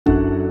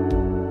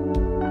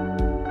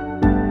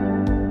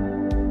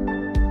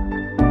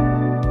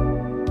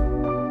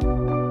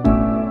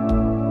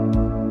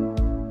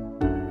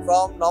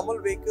normal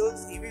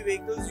vehicles, EV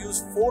vehicles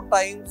use 4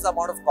 times the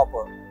amount of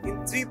copper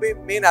in 3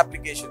 main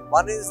applications.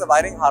 One is the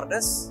wiring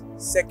harness,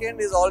 second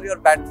is all your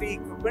battery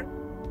equipment,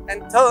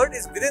 and third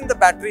is within the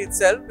battery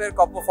itself where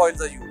copper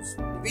foils are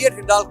used. We at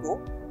Hindalco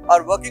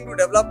are working to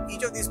develop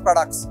each of these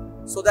products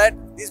so that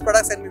these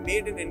products can be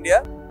made in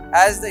India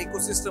as the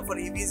ecosystem for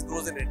EVs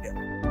grows in India.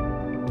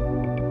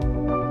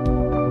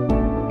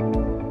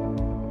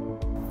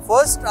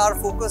 First, our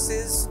focus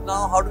is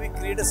now how do we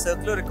create a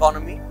circular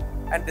economy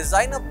and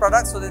design a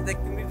product so that they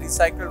can be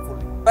recycled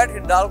fully. At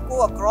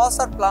Hindalco, across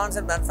our plants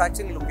and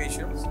manufacturing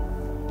locations,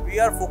 we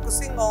are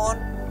focusing on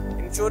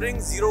ensuring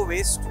zero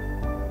waste,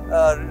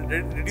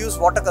 reduce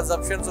water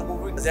consumption, so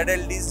moving to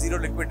ZLD, zero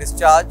liquid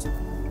discharge,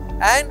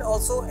 and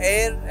also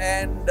air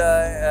and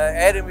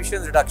air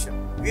emissions reduction.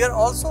 We are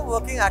also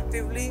working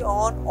actively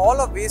on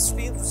all our waste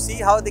streams to see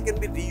how they can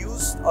be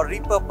reused or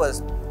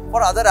repurposed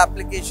for other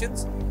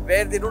applications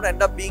where they don't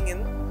end up being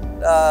in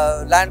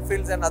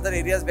landfills and other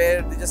areas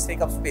where they just take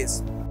up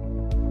space.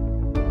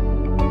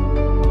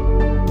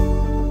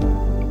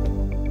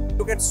 You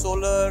look at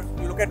solar,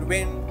 you look at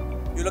wind,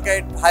 you look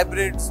at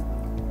hybrids,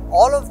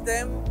 all of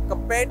them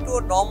compared to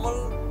a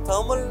normal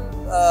thermal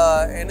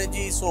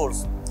energy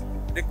source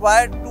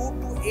require 2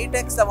 to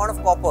 8x the amount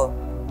of copper.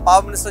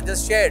 Power Minister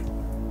just shared.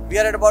 We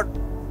are at about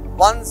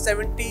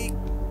 170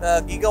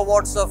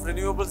 gigawatts of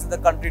renewables in the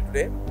country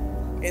today.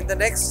 In the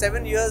next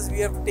 7 years, we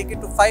have to take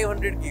it to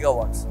 500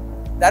 gigawatts.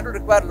 That will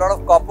require a lot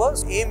of copper.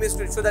 So aim is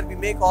to ensure that we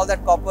make all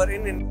that copper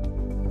in India.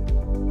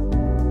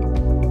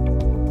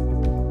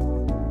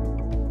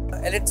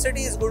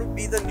 Electricity is going to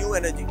be the new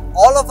energy.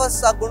 All of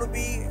us are going to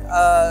be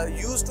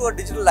used to a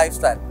digital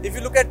lifestyle. If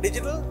you look at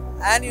digital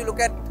and you look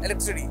at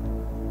electricity,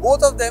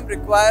 both of them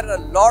require a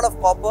lot of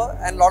copper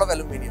and a lot of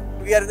aluminium.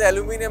 We are in the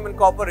aluminium and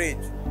copper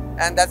range,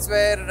 and that's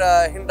where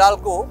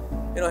Hindalco,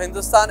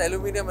 Hindustan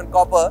Aluminium and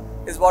Copper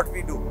is what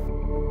we do.